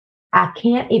I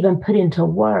can't even put into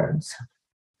words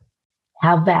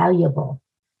how valuable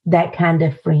that kind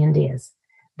of friend is.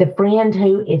 The friend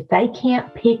who, if they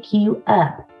can't pick you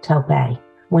up, Tope,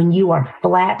 when you are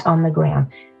flat on the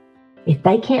ground, if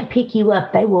they can't pick you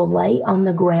up, they will lay on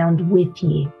the ground with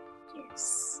you.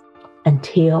 Yes.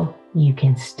 Until you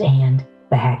can stand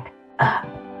back up.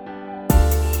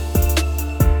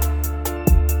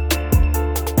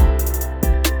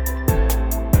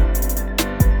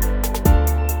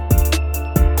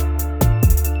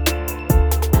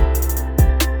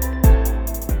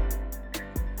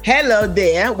 Hello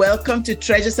there. Welcome to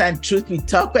Treasures and Truth with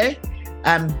Tope.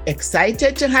 I'm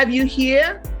excited to have you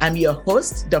here. I'm your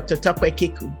host, Dr. Tope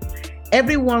Kiku.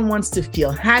 Everyone wants to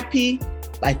feel happy,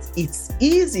 but it's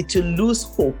easy to lose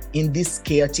hope in this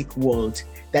chaotic world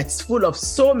that's full of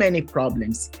so many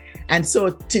problems. And so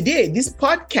today, this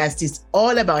podcast is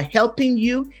all about helping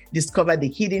you discover the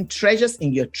hidden treasures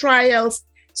in your trials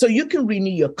so you can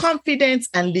renew your confidence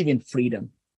and live in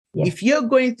freedom. Yes. If you're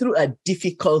going through a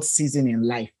difficult season in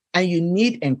life and you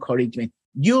need encouragement,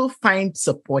 you'll find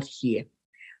support here.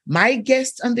 My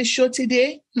guest on the show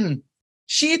today,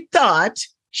 she thought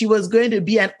she was going to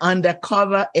be an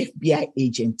undercover FBI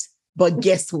agent. But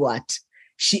guess what?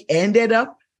 She ended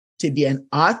up to be an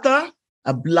author,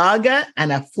 a blogger,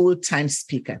 and a full-time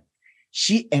speaker.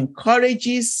 She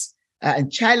encourages and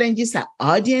challenges her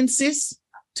audiences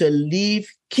to live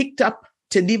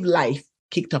life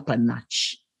kicked up a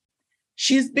notch.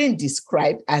 She's been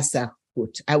described as a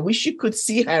hoot. I wish you could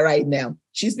see her right now.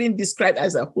 She's been described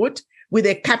as a hoot with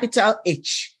a capital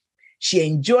H. She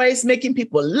enjoys making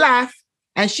people laugh,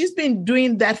 and she's been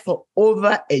doing that for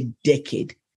over a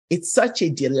decade. It's such a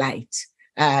delight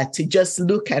to just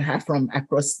look at her from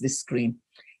across the screen.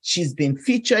 She's been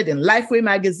featured in Lifeway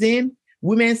Magazine,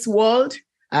 Women's World,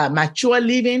 Mature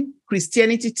Living,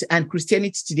 Christianity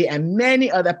Today, and many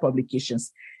other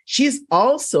publications. She's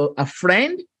also a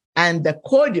friend and the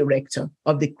co-director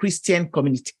of the Christian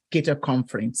Communicator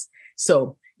Conference.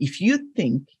 So if you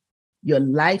think your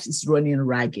life is running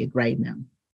ragged right now,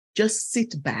 just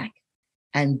sit back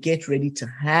and get ready to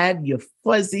have your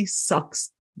fuzzy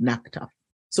socks knocked off.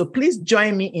 So please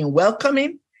join me in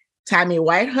welcoming Tammy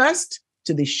Whitehurst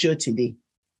to the show today.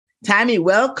 Tammy,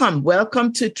 welcome.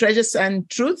 Welcome to Treasures and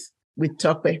Truth with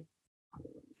Tope.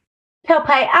 Tope,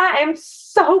 I am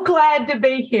so glad to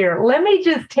be here. Let me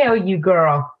just tell you,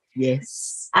 girl.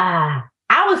 Yes. I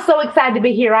was so excited to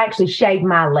be here. I actually shaved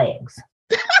my legs.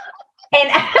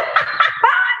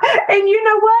 And you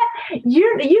know what?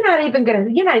 You're not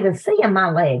even seeing my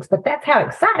legs, but that's how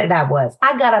excited I was.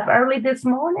 I got up early this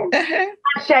morning. I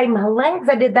shaved my legs.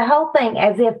 I did the whole thing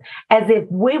as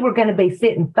if we were going to be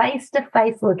sitting face to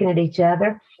face looking at each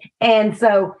other. And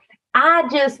so I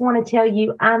just want to tell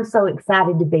you, I'm so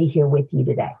excited to be here with you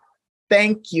today.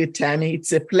 Thank you, Tammy.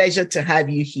 It's a pleasure to have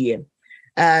you here.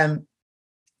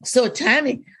 So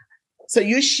Tammy, so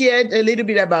you shared a little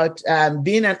bit about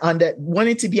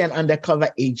wanting to be an undercover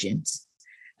agent.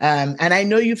 And I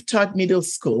know you've taught middle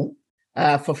school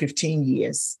for 15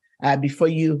 years before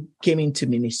you came into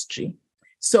ministry.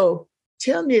 So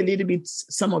tell me a little bit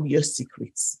some of your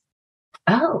secrets.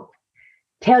 Oh,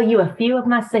 tell you a few of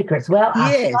my secrets. Well,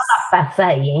 yes. I'll start off by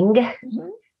saying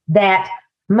that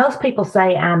most people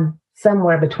say I'm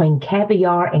somewhere between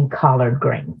caviar and collard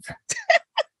greens.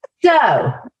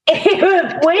 So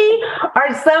if we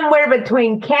are somewhere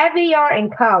between caviar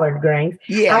and collard greens,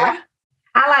 I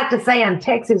like to say I'm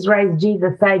Texas raised,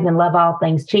 Jesus saved, and love all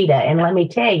things cheetah. And let me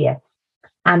tell you,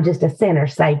 I'm just a sinner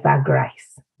saved by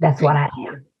grace. That's what I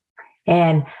am.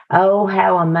 And oh,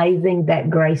 how amazing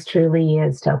that grace truly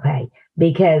is, Tope,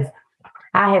 because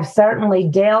I have certainly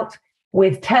dealt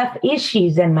with tough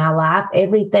issues in my life,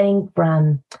 everything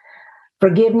from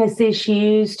forgiveness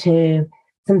issues to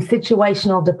some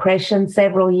situational depression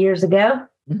several years ago.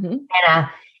 Mm-hmm.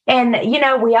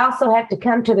 And we also have to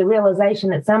come to the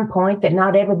realization at some point that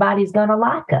not everybody's going to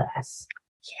like us.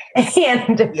 Yes.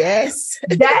 And yes.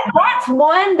 that's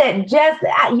one that just,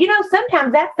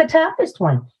 sometimes that's the toughest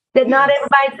one, that not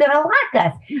everybody's going to like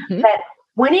us. Mm-hmm. But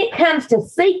when it comes to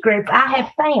secrets, I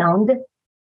have found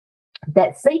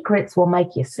that secrets will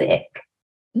make you sick.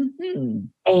 Mm-hmm.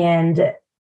 And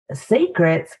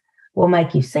secrets will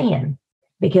make you sin.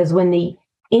 Because when the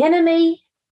enemy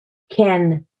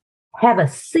can have a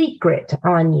secret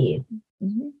on you,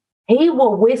 mm-hmm. he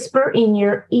will whisper in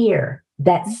your ear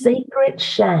that secret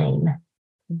shame.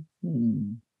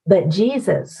 Mm-hmm. But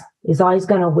Jesus is always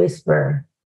going to whisper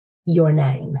your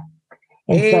name.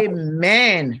 And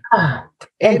amen.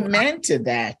 Amen to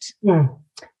that.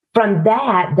 From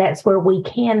that's where we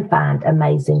can find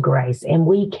amazing grace and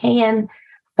we can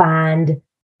find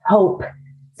hope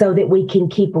so that we can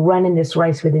keep running this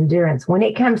race with endurance. When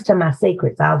it comes to my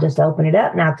secrets, I'll just open it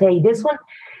up and I'll tell you this one,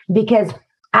 because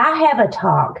I have a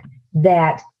talk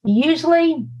that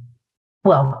usually,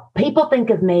 well, people think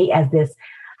of me as this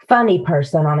funny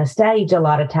person on a stage a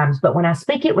lot of times, but when I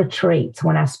speak at retreats,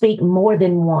 when I speak more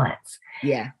than once,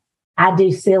 I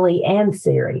do silly and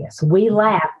serious. We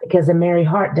laugh because a merry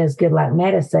heart does good like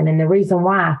medicine. And the reason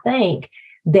why I think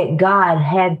that God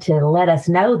had to let us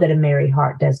know that a merry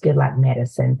heart does good like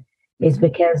medicine is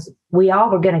because we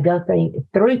all were going to go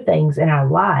through things in our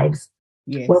lives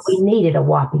where we needed a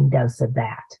whopping dose of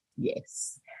that.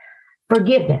 Yes.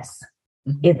 Forgiveness.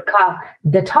 It's called,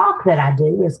 the talk that I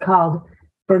do is called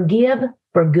Forgive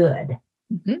for Good.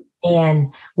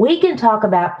 And we can talk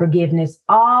about forgiveness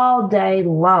all day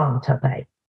long, Tope.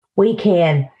 We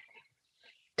can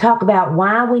talk about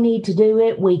why we need to do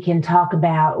it. We can talk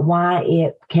about why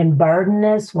it can burden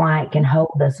us, why it can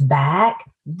hold us back.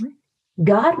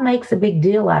 God makes a big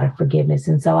deal out of forgiveness.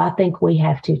 And so I think we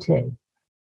have to too.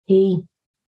 He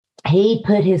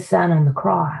put his son on the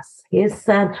cross.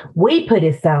 We put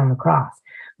his son on the cross,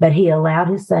 but he allowed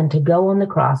his son to go on the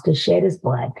cross to shed his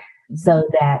blood so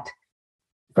that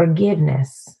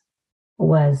forgiveness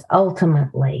was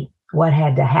ultimately what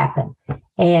had to happen.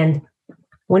 And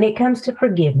when it comes to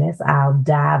forgiveness, I'll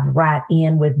dive right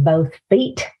in with both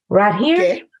feet right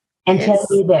here and tell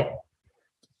you that,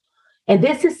 and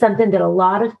this is something that a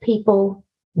lot of people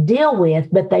deal with,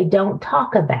 but they don't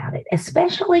talk about it,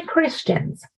 especially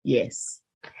Christians. Yes.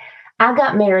 I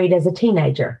got married as a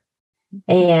teenager.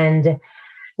 And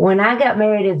when I got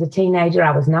married as a teenager,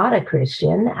 I was not a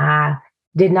Christian. I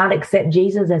did not accept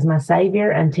Jesus as my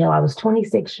Savior until I was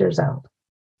 26 years old.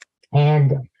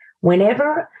 And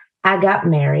whenever I got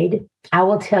married, I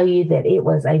will tell you that it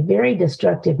was a very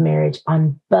destructive marriage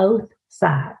on both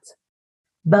sides.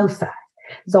 Both sides.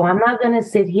 So I'm not going to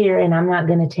sit here and I'm not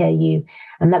going to tell you,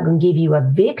 I'm not going to give you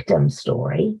a victim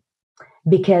story,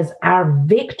 because our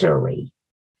victory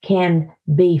can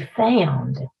be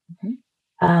found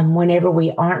whenever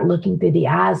we aren't looking through the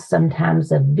eyes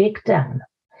sometimes of victim.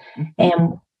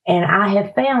 And I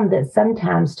have found that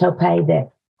sometimes, Tope,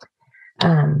 that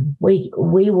we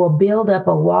will build up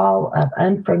a wall of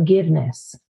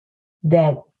unforgiveness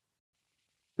that,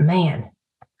 man,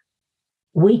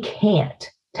 we can't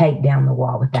take down the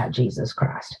wall without Jesus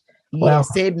Christ. Yes,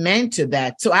 amen to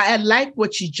that. So I like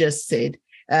what you just said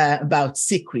about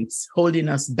secrets holding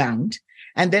us bound.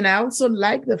 And then I also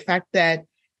like the fact that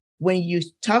when you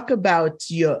talk about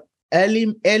your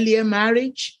earlier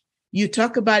marriage, you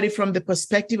talk about it from the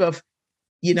perspective of,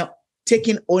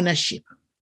 taking ownership.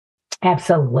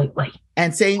 Absolutely.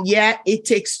 And saying, yeah, it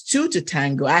takes two to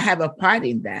tango. I have a part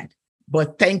in that,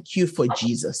 but thank you for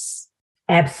Jesus.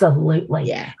 Absolutely.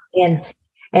 Yeah.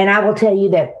 And I will tell you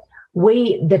that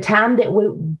when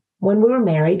we were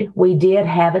married, we did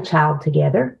have a child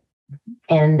together,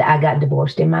 and I got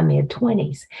divorced in my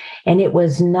mid-20s. And it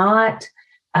was not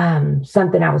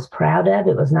something I was proud of.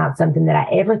 It was not something that I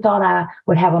ever thought I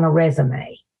would have on a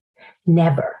resume.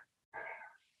 Never.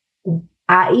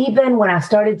 Even when I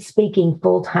started speaking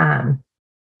full time,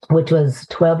 which was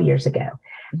 12 years ago,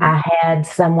 I had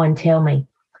someone tell me,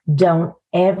 don't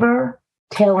ever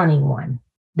tell anyone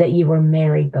that you were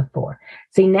married before.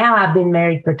 See, now I've been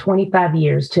married for 25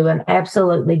 years to an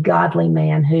absolutely godly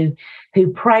man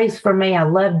who prays for me. I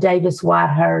love Davis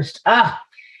Whitehurst.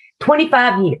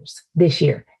 25 years this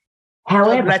year.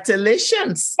 However,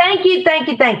 congratulations. Thank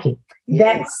you.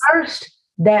 Yes.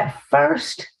 That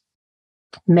first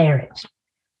marriage,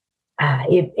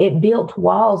 it built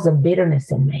walls of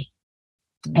bitterness in me.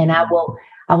 And I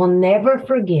will never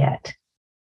forget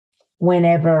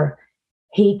whenever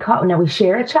he called. Now, we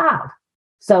share a child.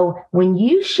 So when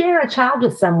you share a child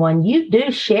with someone, you do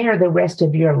share the rest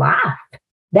of your life.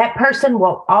 That person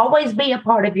will always be a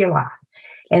part of your life.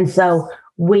 And so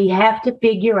we have to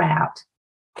figure out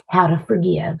how to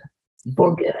forgive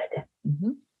for good.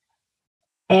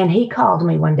 And he called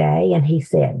me one day and he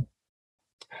said,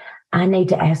 I need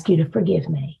to ask you to forgive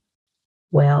me.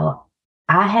 Well,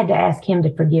 I had to ask him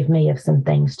to forgive me of some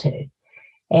things too.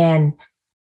 And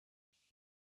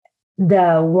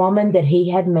the woman that he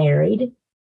had married,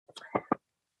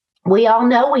 we all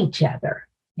know each other.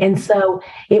 And so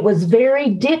it was very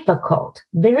difficult,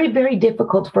 very, very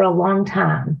difficult for a long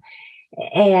time.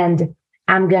 And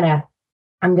I'm going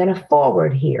to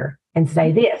forward here and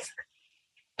say this.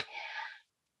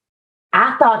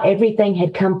 I thought everything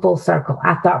had come full circle.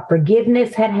 I thought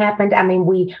forgiveness had happened. I mean,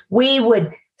 we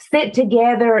would sit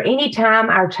together anytime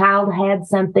our child had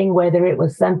something, whether it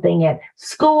was something at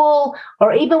school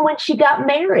or even when she got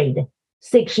married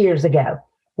 6 years ago.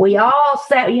 We all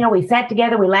sat, we sat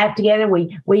together, we laughed together,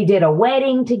 we did a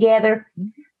wedding together.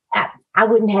 I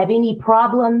wouldn't have any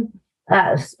problem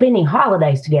spending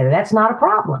holidays together. That's not a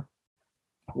problem.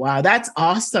 Wow, that's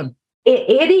awesome.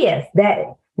 It is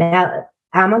that. Now,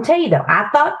 I'm going to tell you though, I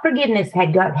thought forgiveness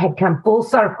had come full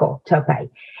circle,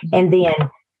 Tope. And then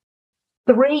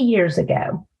 3 years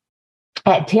ago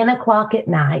at 10 o'clock at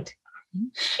night,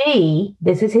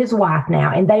 this is his wife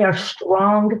now, and they are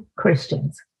strong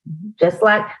Christians. Just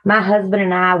like my husband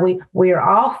and I, we are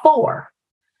all four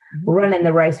running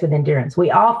the race with endurance. We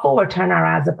all four turn our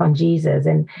eyes upon Jesus,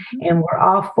 and we're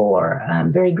all four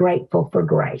very grateful for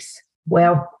grace.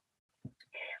 Well,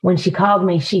 when she called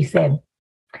me, she said,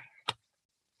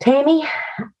 Tammy,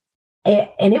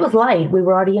 and it was late. We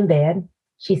were already in bed.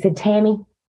 She said, Tammy,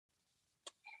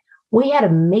 we had a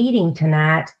meeting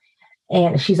tonight,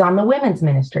 and she's on the women's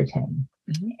ministry team.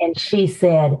 And she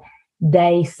said,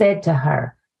 they said to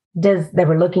her, they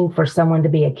were looking for someone to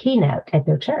be a keynote at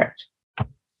their church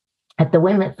for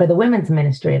the women's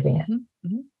ministry event.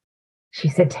 She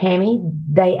said, Tammy,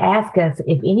 they asked us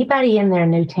if anybody in there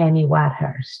knew Tammy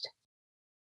Whitehurst.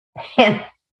 And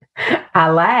I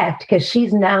laughed because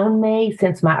she's known me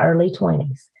since my early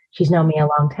 20s. She's known me a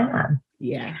long time.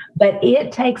 Yeah. But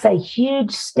it takes a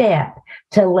huge step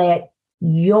to let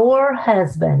your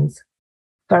husband's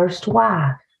first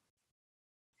wife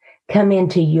come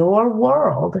into your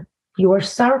world, your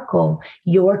circle,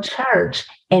 your church,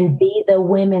 and be the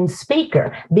women's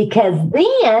speaker, because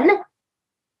then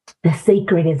the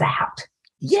secret is out.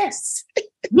 Yes.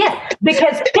 Yes,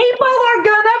 because people are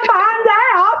gonna find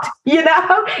out.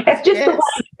 It's just the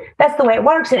way. That's the way it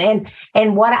works.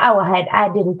 And what I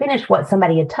didn't finish what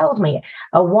somebody had told me.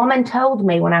 A woman told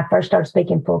me when I first started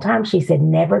speaking full time. She said,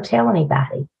 "Never tell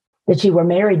anybody that you were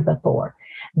married before,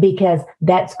 because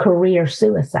that's career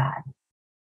suicide."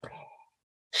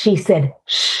 She said,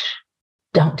 "Shh,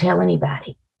 don't tell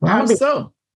anybody." How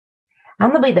so? I'm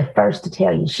going to be the first to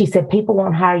tell you. She said, people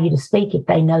won't hire you to speak if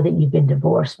they know that you've been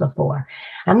divorced before.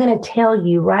 I'm going to tell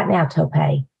you right now, Tope,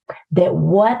 that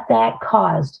what that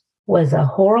caused was a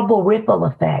horrible ripple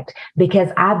effect, because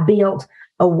I built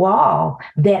a wall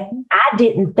that I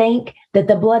didn't think that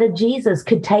the blood of Jesus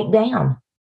could take down.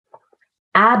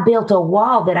 I built a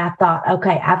wall that I thought,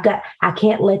 okay, I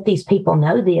can't let these people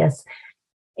know this.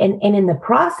 And in the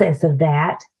process of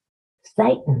that,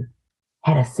 Satan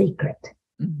had a secret.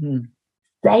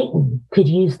 Satan could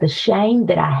use the shame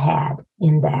that I had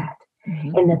in that.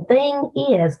 And the thing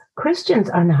is,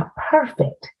 Christians are not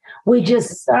perfect. We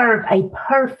just serve a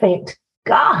perfect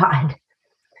God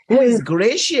who is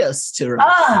gracious to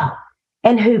us.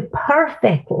 And who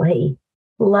perfectly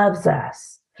loves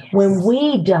us when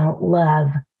we don't love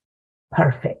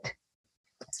perfect.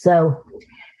 So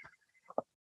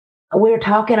we were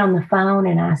talking on the phone,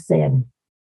 and I said,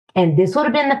 and this would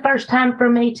have been the first time for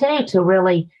me too, to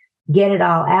really get it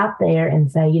all out there and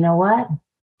say, you know what?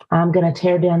 I'm going to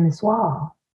tear down this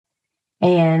wall.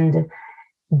 And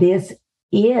this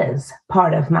is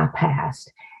part of my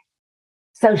past.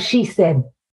 So she said,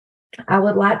 I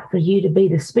would like for you to be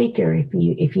the speaker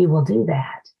if you will do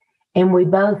that. And we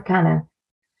both kind of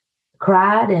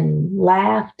cried and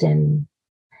laughed. And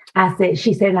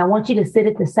she said, and I want you to sit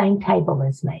at the same table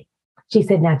as me. She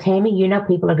said, now, Tammy,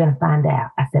 people are going to find out.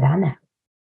 I said, I know.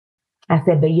 I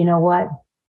said, but you know what?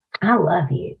 I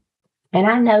love you. And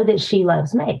I know that she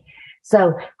loves me.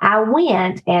 So I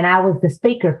went and I was the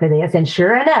speaker for this. And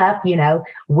sure enough,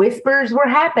 whispers were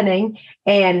happening,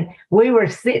 and we were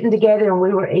sitting together and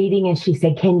we were eating. And she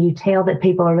said, can you tell that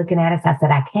people are looking at us? I said,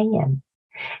 I can.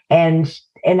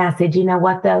 And I said, you know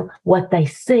what, though? What they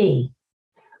see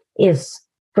is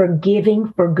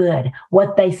forgiving for good.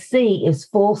 What they see is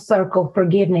full circle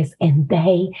forgiveness. And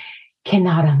they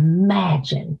cannot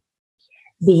imagine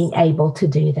being able to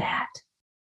do that.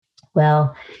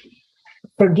 Well,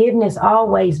 forgiveness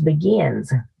always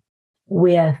begins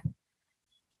with,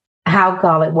 I'll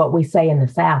call it what we say in the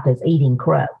South is eating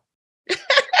crow.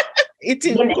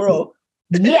 Eating crow.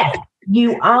 Yes.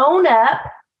 You own up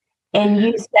and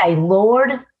you say,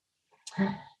 Lord,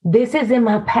 this is in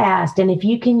my past. And if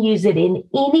you can use it in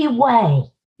any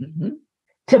way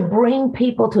to bring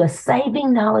people to a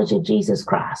saving knowledge of Jesus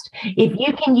Christ, if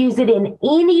you can use it in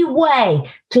any way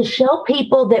to show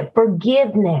people that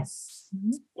forgiveness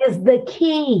is the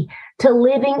key to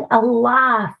living a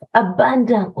life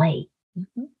abundantly,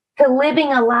 to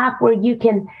living a life where you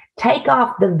can take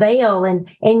off the veil and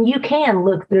you can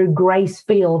look through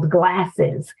grace-filled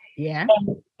glasses. Yeah.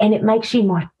 And it makes you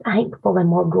more thankful and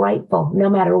more grateful no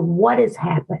matter what has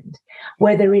happened,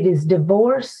 whether it is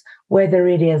divorce, whether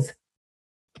it is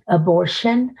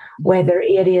abortion, whether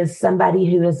it is somebody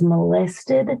who is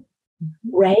molested,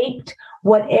 raped,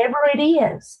 whatever it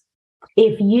is,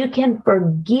 if you can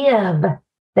forgive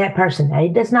that person,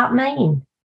 it does not mean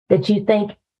that you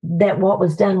think that what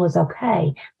was done was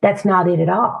okay. That's not it at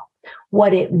all.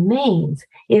 What it means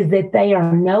is that they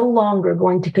are no longer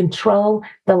going to control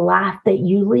the life that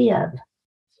you live.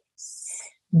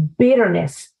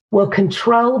 Bitterness will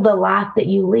control the life that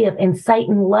you live. And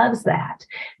Satan loves that,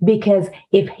 because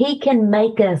if he can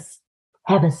make us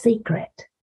have a secret,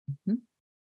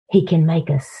 he can make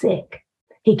us sick.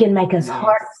 He can make us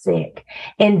heart sick.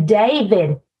 And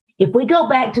David, if we go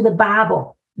back to the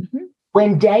Bible,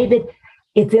 when David,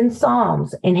 it's in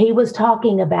Psalms, and he was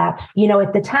talking about,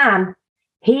 at the time,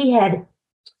 he had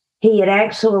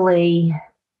actually,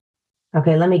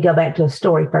 okay, let me go back to a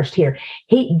story first here.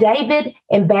 David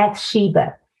and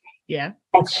Bathsheba. Yeah.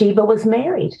 Bathsheba was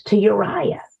married to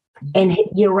Uriah. And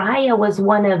Uriah was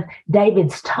one of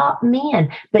David's top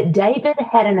men. But David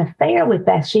had an affair with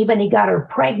Bathsheba, and he got her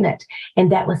pregnant.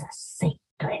 And that was a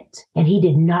secret. And he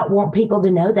did not want people to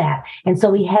know that. And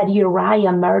so he had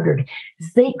Uriah murdered.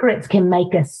 Secrets can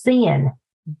make us sin.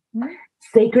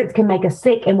 Secrets can make us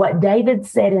sick. And what David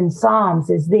said in Psalms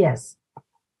is this: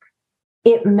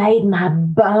 it made my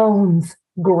bones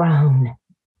groan.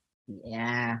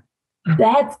 Yeah.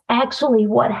 That's actually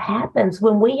what happens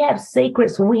when we have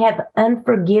secrets, when we have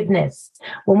unforgiveness,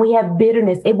 when we have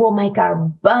bitterness. It will make our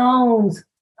bones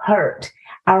hurt,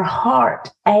 our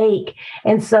heart ache.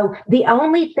 And so the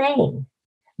only thing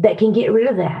that can get rid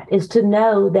of that is to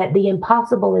know that the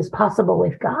impossible is possible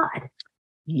with God.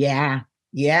 Yeah.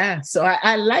 Yeah. So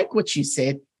I like what you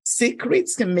said.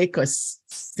 Secrets can make us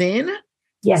sin.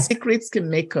 Yes. Secrets can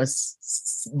make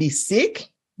us be sick.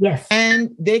 Yes.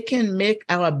 And they can make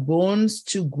our bones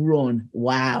to groan.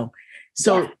 Wow.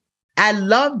 So I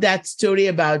love that story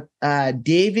about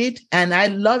David. And I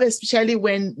love especially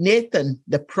when Nathan,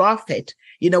 the prophet,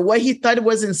 what he thought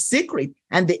was in secret,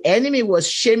 and the enemy was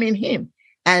shaming him.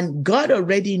 And God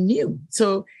already knew.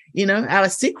 So, our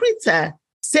secrets are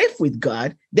safe with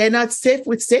God. They're not safe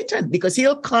with Satan, because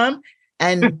he'll come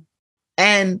and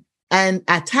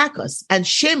attack us and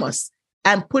shame us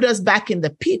and put us back in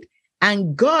the pit.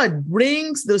 And God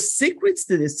brings those secrets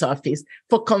to the surface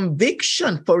for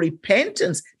conviction, for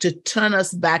repentance, to turn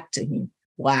us back to him.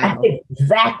 Wow. That's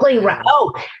exactly right.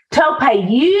 Oh, Tope,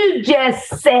 you just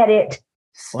said it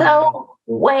so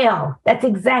well. That's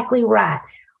exactly right.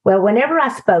 Well, whenever I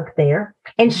spoke there,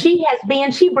 and she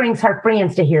brings her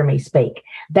friends to hear me speak.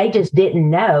 They just didn't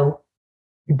know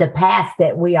the past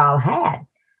that we all had.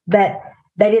 But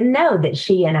they didn't know that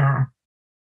she and I,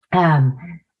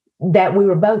 that we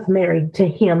were both married to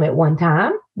him at one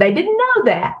time. They didn't know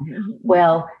that.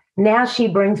 Well, now she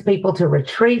brings people to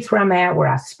retreats where I'm at, where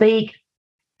I speak.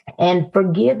 And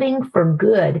forgiving for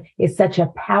good is such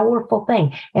a powerful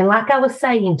thing. And like I was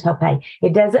saying, Tope,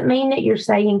 it doesn't mean that you're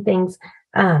saying things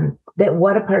that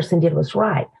what a person did was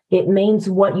right. It means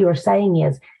what you're saying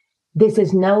is, this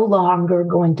is no longer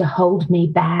going to hold me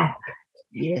back.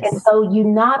 Yes. And so you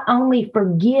not only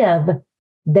forgive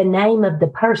the name of the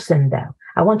person, though.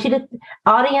 I want you to,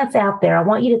 audience out there, I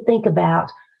want you to think about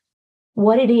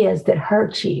what it is that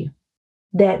hurt you,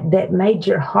 that made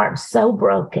your heart so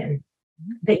broken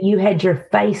that you had your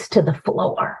face to the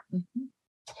floor.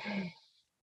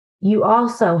 You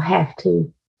also have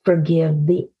to forgive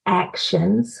the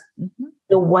actions,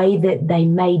 the way that they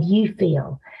made you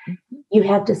feel. You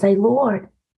have to say, Lord,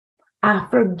 I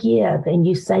forgive. And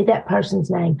you say that person's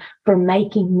name for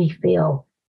making me feel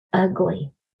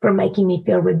ugly, for making me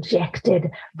feel rejected,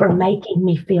 for making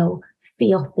me feel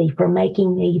filthy, for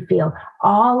making me feel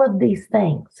all of these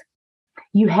things.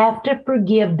 You have to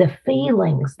forgive the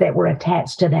feelings that were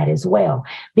attached to that as well,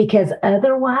 because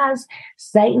otherwise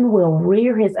Satan will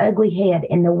rear his ugly head.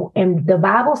 And the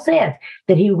Bible says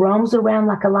that he roams around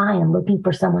like a lion looking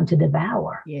for someone to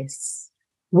devour. Yes.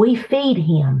 We feed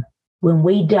him when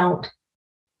we don't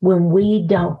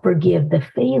forgive the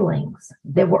feelings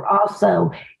that were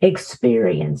also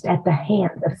experienced at the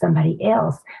hands of somebody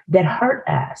else that hurt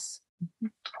us.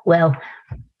 Well,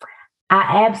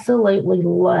 I absolutely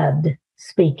loved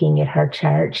speaking at her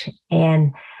church.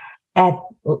 And at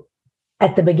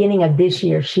the beginning of this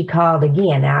year, she called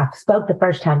again. I spoke the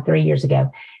first time 3 years ago.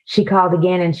 She called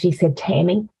again and she said,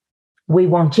 Tammy, we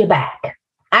want you back.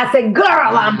 I said, girl,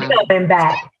 I'm coming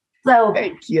back. So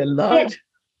thank you, Lord.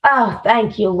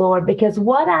 Thank you, Lord, because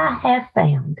what I have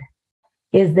found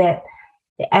is that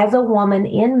as a woman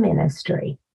in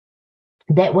ministry,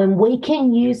 that when we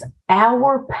can use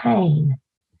our pain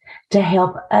to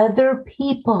help other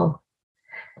people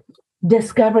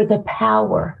discover the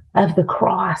power of the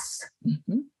cross,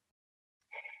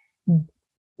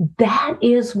 that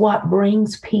is what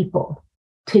brings people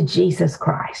to Jesus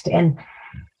Christ. And,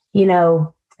 you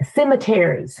know,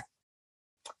 cemeteries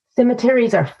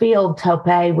are filled,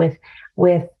 Tope,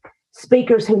 with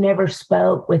speakers who never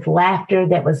spoke, with laughter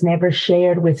that was never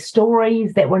shared, with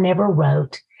stories that were never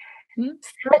wrote. Mm-hmm.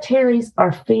 Cemeteries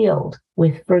are filled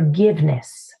with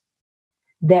forgiveness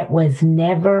that was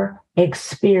never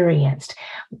experienced.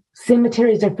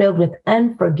 Cemeteries are filled with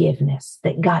unforgiveness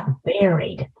that got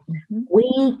buried. Mm-hmm.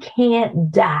 We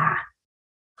can't die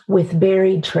with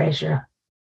buried treasure.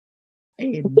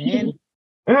 Amen.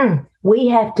 We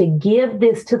have to give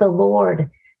this to the Lord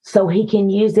so he can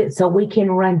use it, so we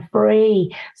can run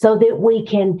free, so that we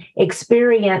can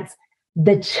experience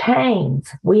the chains.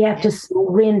 We have to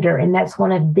surrender, and that's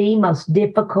one of the most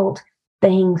difficult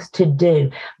things to do.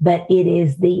 But it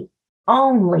is the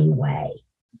only way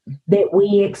that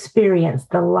we experience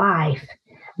the life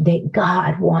that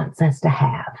God wants us to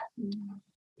have.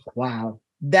 Wow,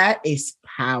 that is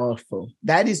powerful.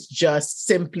 That is just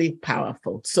simply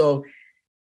powerful. So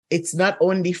it's not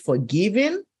only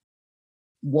forgiving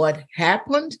what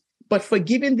happened, but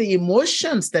forgiving the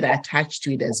emotions that are attached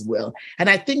to it as well. And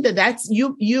I think that's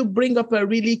you bring up a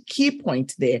really key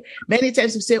point there. Many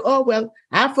times we say, oh, well,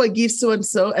 I forgive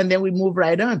so-and-so, and then we move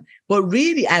right on. But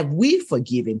really, have we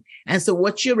forgiven? And so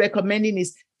what you're recommending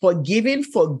is forgiving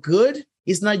for good.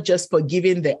 Is not just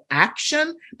forgiving the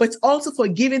action, but also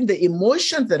forgiving the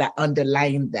emotions that are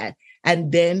underlying that,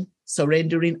 and then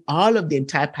surrendering all of the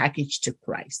entire package to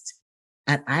Christ.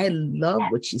 And I love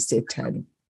what you said, Tammy.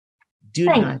 Do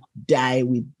not die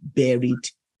with buried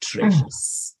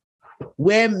treasures.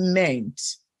 We're meant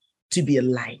to be a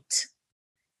light.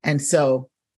 And so,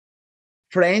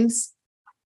 friends,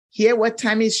 hear what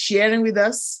Tammy is sharing with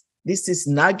us. This is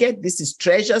nugget. This is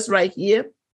treasures right here.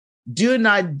 Do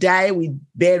not die with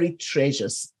buried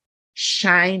treasures.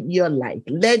 Shine your light.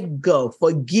 Let go.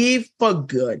 Forgive for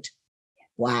good.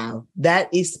 Wow, that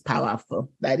is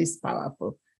powerful. That is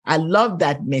powerful. I love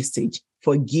that message.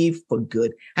 Forgive for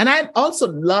good. And I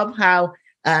also love how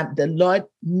the Lord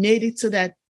made it so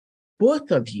that both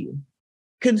of you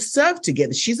can serve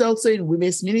together. She's also in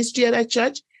women's ministry at our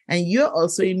church, and you're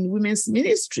also in women's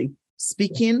ministry,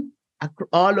 speaking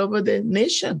all over the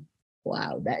nation.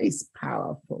 Wow, that is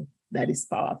powerful. That is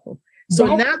powerful.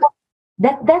 So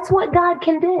that's what God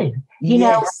can do. You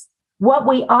know, what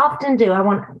we often do, I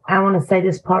want to say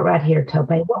this part right here, Tope.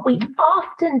 What we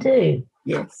often do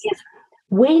is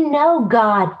we know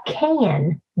God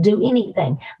can do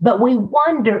anything, but we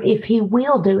wonder if he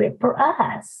will do it for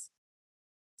us.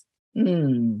 We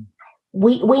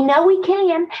know he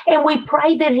can, and we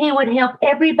pray that he would help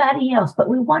everybody else, but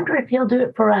we wonder if he'll do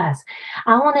it for us.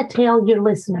 I want to tell your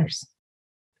listeners,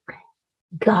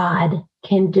 God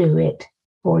can do it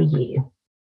for you.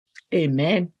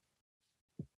 Amen.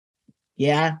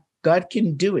 Yeah, God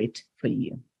can do it for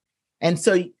you. And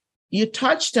so you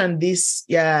touched on this.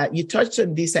 You touched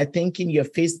on this, I think, in your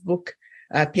Facebook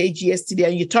page yesterday,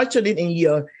 and you touched on it in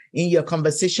your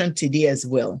conversation today as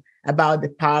well about the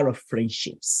power of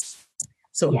friendships.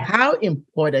 So how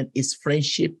important is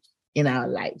friendship in our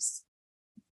lives?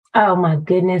 Oh, my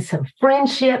goodness.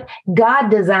 Friendship. God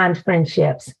designed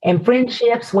friendships, and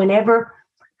friendships whenever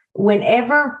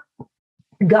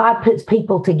God puts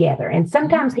people together. And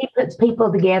sometimes he puts people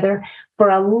together for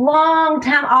a long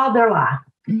time, all their life.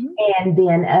 Mm-hmm. And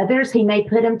then others, he may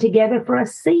put them together for a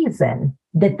season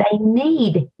that they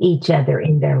need each other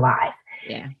in their life.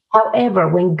 Yeah. However,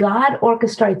 when God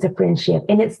orchestrates a friendship,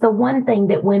 and it's the one thing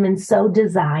that women so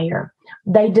desire,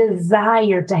 they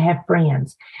desire to have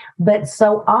friends. But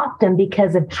so often,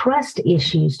 because of trust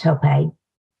issues, Tope,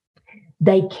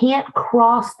 they can't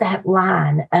cross that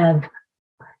line of,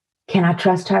 can I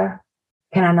trust her?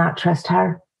 Can I not trust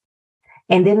her?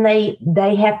 And then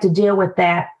they have to deal with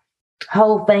that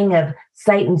whole thing of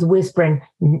Satan's whispering,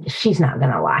 she's not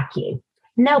going to like you.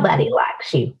 Nobody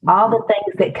likes you. All the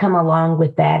things that come along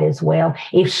with that as well.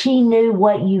 If she knew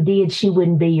what you did, she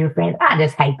wouldn't be your friend. I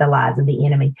just hate the lies of the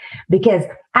enemy, because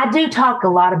I do talk a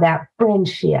lot about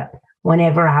friendship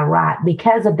whenever I write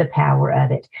because of the power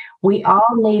of it. We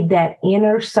all need that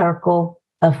inner circle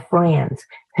of friends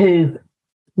who,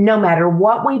 no matter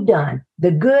what we've done,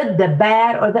 the good, the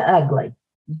bad, or the ugly,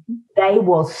 they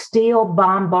will still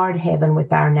bombard heaven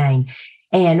with our name.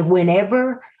 And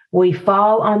whenever we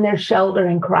fall on their shoulder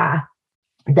and cry,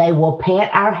 they will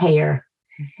pet our hair,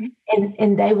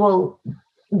 and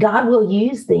God will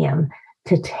use them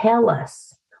to tell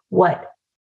us what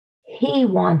he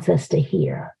wants us to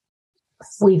hear.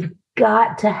 We've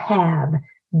got to have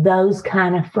those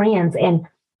kind of friends. And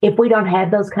if we don't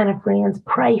have those kind of friends,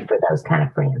 pray for those kind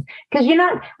of friends. Because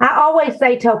I always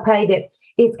say, Tope, that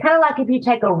it's kind of like if you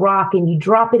take a rock and you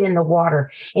drop it in the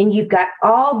water and you've got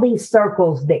all these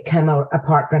circles that come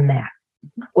apart from that.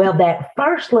 Well, that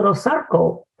first little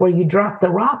circle where you drop the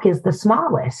rock is the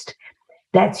smallest.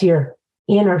 That's your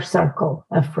inner circle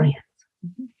of friends.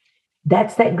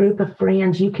 That's that group of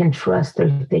friends you can trust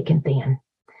through thick and thin.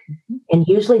 And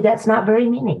usually that's not very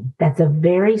many. That's a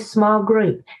very small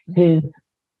group who,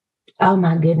 oh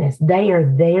my goodness, they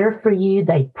are there for you.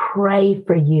 They pray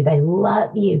for you. They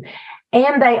love you.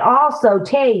 And they also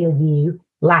tell you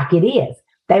like it is.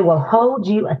 They will hold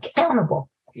you accountable.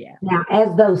 Yeah. Now,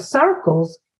 as those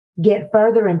circles get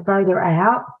further and further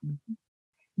out,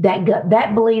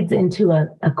 that bleeds into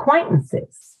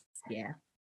acquaintances. Yeah.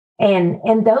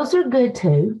 And those are good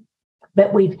too,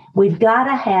 but we've got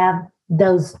to have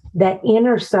that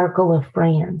inner circle of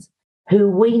friends who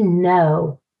we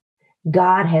know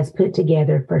God has put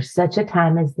together for such a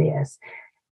time as this.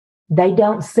 They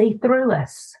don't see through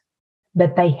us,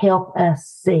 but they help us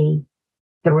see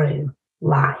through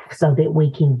life so that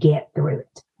we can get through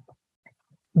it.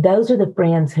 Those are the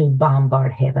friends who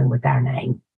bombard heaven with our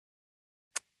name.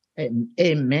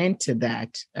 Amen to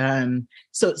that.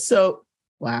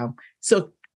 Wow.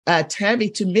 So,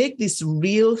 Tammy, to make this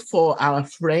real for our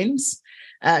friends,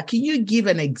 can you give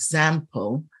an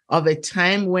example of a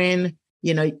time when,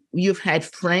 you've had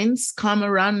friends come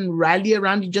around and rally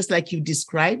around you just like you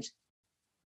described?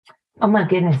 Oh, my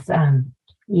goodness.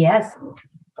 Yes.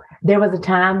 There was a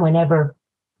time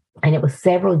and it was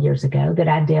several years ago, that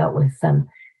I dealt with some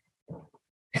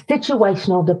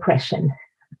situational depression.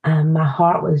 My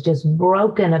heart was just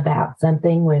broken about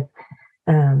something with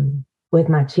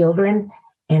my children,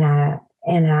 and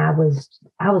I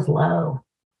was low.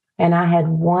 And I had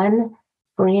one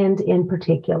friend in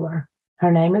particular.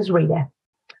 Her name is Rita.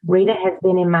 Rita has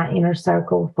been in my inner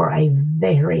circle for a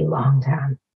very long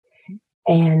time.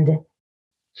 And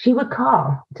she would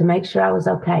call to make sure I was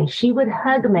okay. She would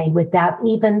hug me without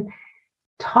even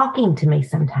talking to me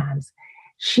sometimes.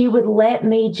 She would let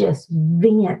me just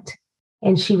vent.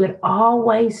 And she would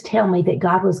always tell me that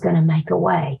God was going to make a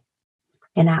way.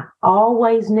 And I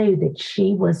always knew that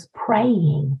she was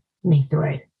praying me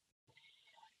through.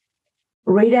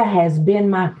 Rita has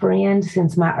been my friend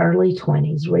since my early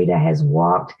 20s. Rita has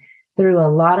walked through a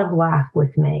lot of life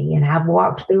with me, and I've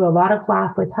walked through a lot of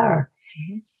life with her.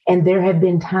 Mm-hmm. And there have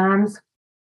been times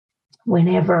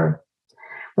whenever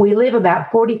we live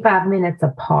about 45 minutes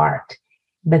apart,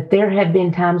 but there have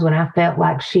been times when I felt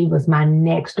like she was my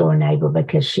next door neighbor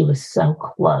because she was so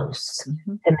close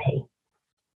to me.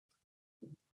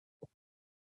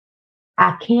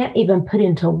 I can't even put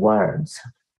into words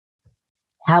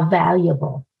how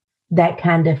valuable that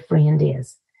kind of friend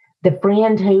is. The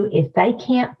friend who, if they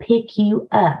can't pick you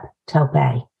up,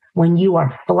 Tope, when you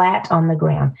are flat on the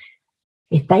ground,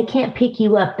 if they can't pick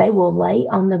you up, they will lay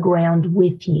on the ground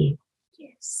with you.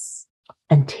 Yes.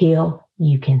 Until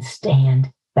you can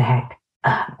stand back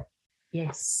up.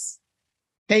 Yes.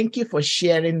 Thank you for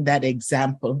sharing that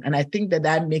example. And I think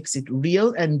that makes it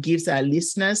real and gives our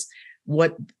listeners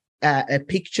a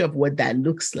picture of what that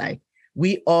looks like.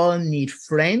 We all need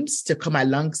friends to come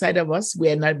alongside of us. We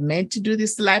are not meant to do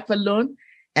this life alone.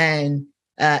 And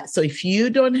so if you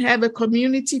don't have a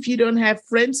community, if you don't have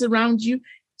friends around you,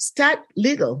 start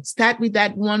little. Start with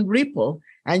that one ripple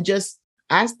and just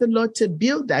ask the Lord to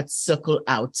build that circle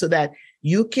out so that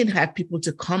you can have people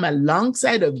to come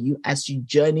alongside of you as you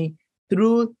journey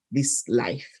through this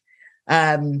life.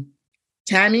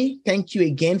 Tammy, thank you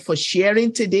again for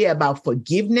sharing today about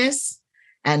forgiveness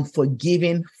and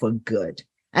forgiving for good.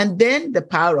 And then the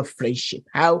power of friendship,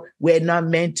 how we're not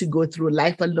meant to go through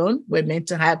life alone. We're meant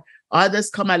to have others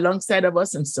come alongside of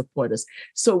us and support us.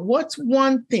 So what's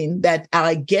one thing that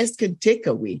our guests can take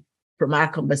away from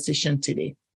our conversation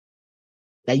today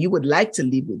that you would like to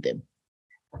leave with them?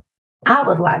 I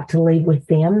would like to leave with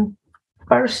them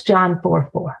 1 John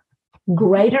 4:4.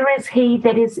 Greater is he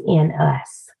that is in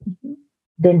us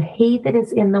than he that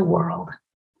is in the world.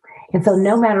 And so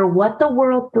no matter what the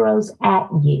world throws at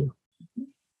you,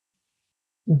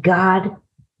 God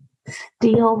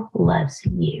still loves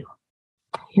you.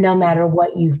 No matter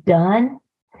what you've done,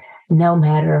 no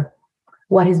matter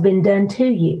what has been done to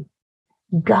you,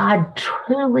 God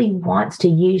truly wants to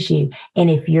use you. And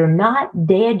if you're not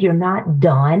dead, you're not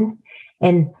done.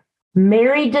 And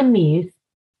Mary DeMuth,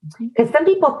 because some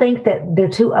people think that they're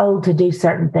too old to do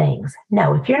certain things.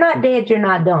 No, if you're not dead, you're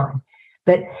not done.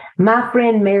 But my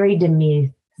friend Mary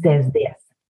DeMuth says this: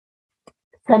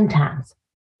 sometimes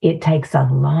it takes a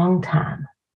long time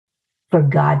for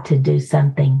God to do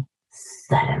something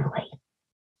suddenly.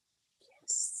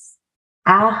 Yes.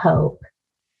 I hope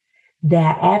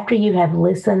that after you have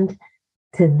listened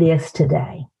to this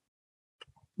today,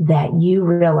 that you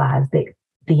realize that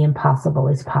the impossible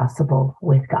is possible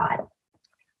with God.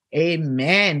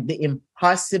 Amen. The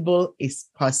impossible is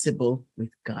possible with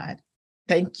God.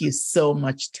 Thank you so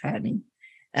much, Tammy.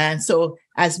 And so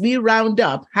as we round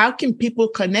up, how can people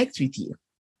connect with you?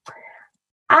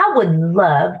 I would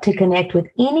love to connect with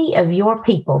any of your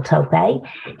people, Tope.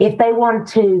 If they want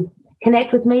to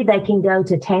connect with me, they can go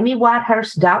to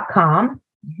tammywhitehurst.com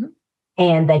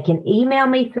and they can email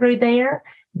me through there.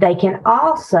 They can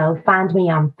also find me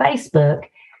on Facebook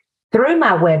through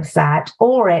my website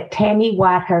or at Tammy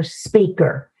Whitehurst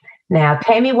Speaker. Now,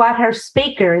 Tammy Whitehurst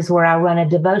Speaker is where I run a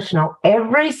devotional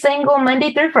every single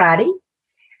Monday through Friday,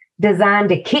 designed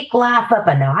to kick life up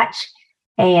a notch.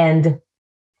 And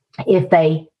if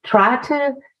they try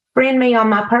to friend me on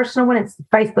my personal one,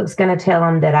 Facebook's going to tell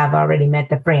them that I've already met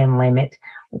the friend limit,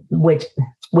 which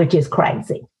is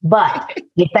crazy. But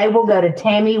if they will go to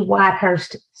Tammy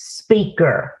Whitehurst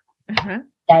Speaker,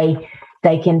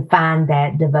 they can find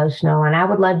that devotional. And I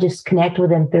would love to just connect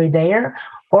with them through there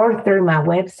or through my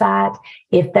website.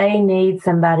 If they need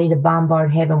somebody to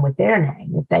bombard heaven with their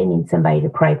name, if they need somebody to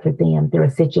pray for them through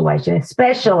a situation,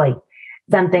 especially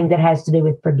something that has to do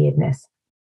with forgiveness,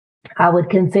 I would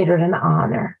consider it an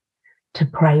honor to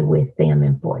pray with them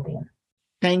and for them.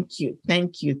 Thank you.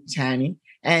 Thank you, Tammy.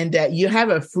 And you have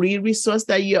a free resource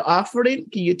that you're offering.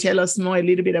 Can you tell us more a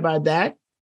little bit about that?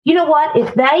 You know what?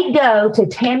 If they go to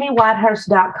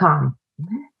tammywhitehurst.com,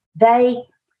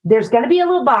 there's going to be a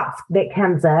little box that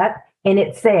comes up and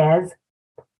it says,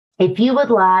 if you would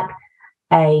like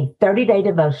a 30-day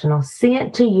devotional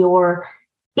sent to your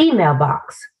email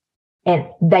box, and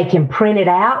they can print it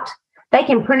out. They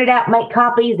can print it out, make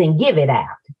copies, and give it out.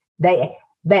 They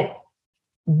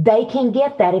can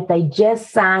get that if they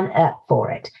just sign up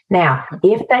for it. Now,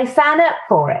 if they sign up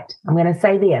for it, I'm going to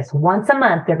say this, once a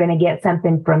month, they're going to get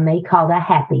something from me called a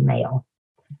Happy Mail.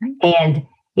 And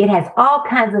it has all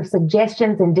kinds of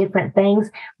suggestions and different things,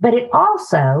 but it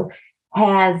also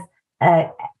has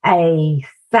a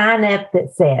sign up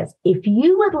that says, if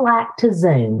you would like to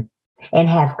Zoom and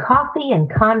have coffee and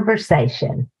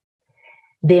conversation,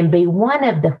 then be one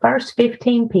of the first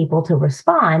 15 people to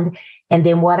respond. And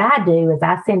then what I do is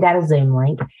I send out a Zoom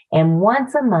link, and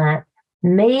once a month,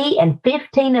 me and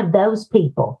 15 of those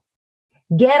people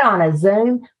get on a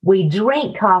Zoom. We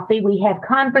drink coffee. We have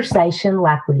conversation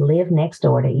like we live next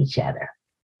door to each other.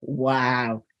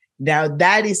 Wow. Now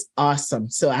that is awesome.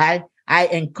 So I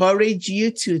encourage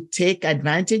you to take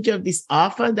advantage of this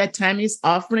offer that Tammy is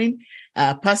offering.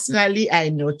 Personally, I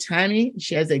know Tammy.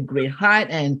 She has a great heart,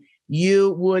 and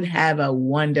you would have a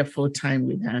wonderful time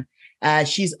with her.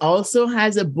 She's also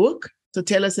has a book. So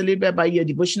tell us a little bit about your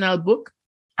devotional book.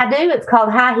 I do. It's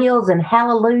called High Heels and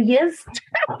Hallelujahs.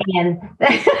 And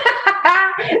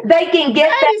they can get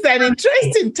that. That is an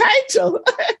interesting title.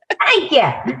 Thank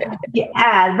you.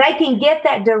 They can get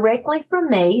that directly from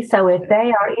me. So if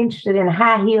they are interested in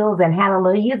High Heels and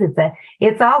Hallelujahs,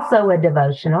 it's also a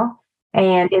devotional.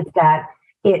 And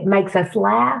it makes us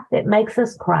laugh. It makes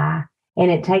us cry. And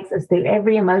it takes us through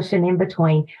every emotion in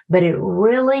between. But it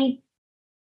really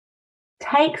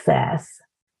takes us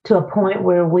to a point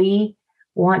where we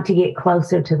want to get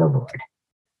closer to the Lord.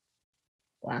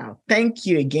 Wow. Thank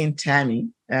you again, Tammy.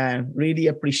 Really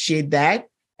appreciate that.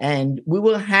 And we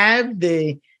will have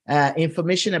the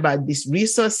information about these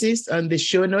resources on the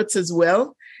show notes as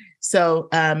well. So,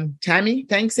 Tammy,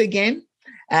 thanks again.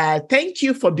 Thank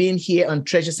you for being here on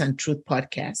Treasures and Truth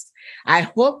podcast. I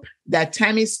hope that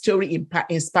Tammy's story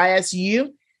inspires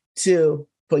you to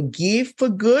forgive for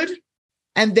good,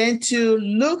 and then to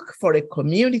look for a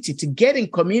community, to get in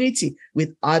community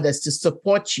with others to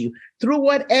support you through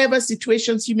whatever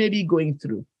situations you may be going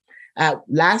through.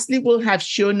 Lastly, we'll have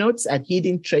show notes at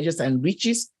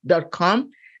hiddentreasuresandriches.com.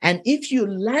 And if you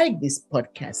like this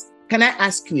podcast, can I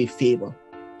ask you a favor?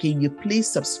 Can you please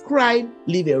subscribe,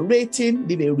 leave a rating,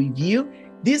 leave a review?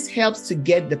 This helps to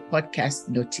get the podcast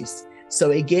noticed.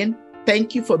 So again,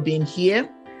 thank you for being here.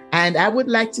 And I would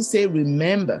like to say,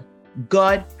 remember,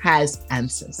 God has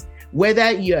answers.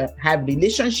 Whether you have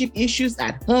relationship issues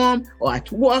at home or at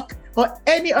work or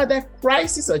any other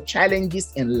crisis or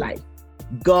challenges in life,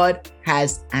 God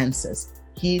has answers.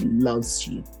 He loves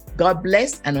you. God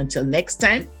bless. And until next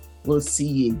time, we'll see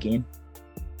you again.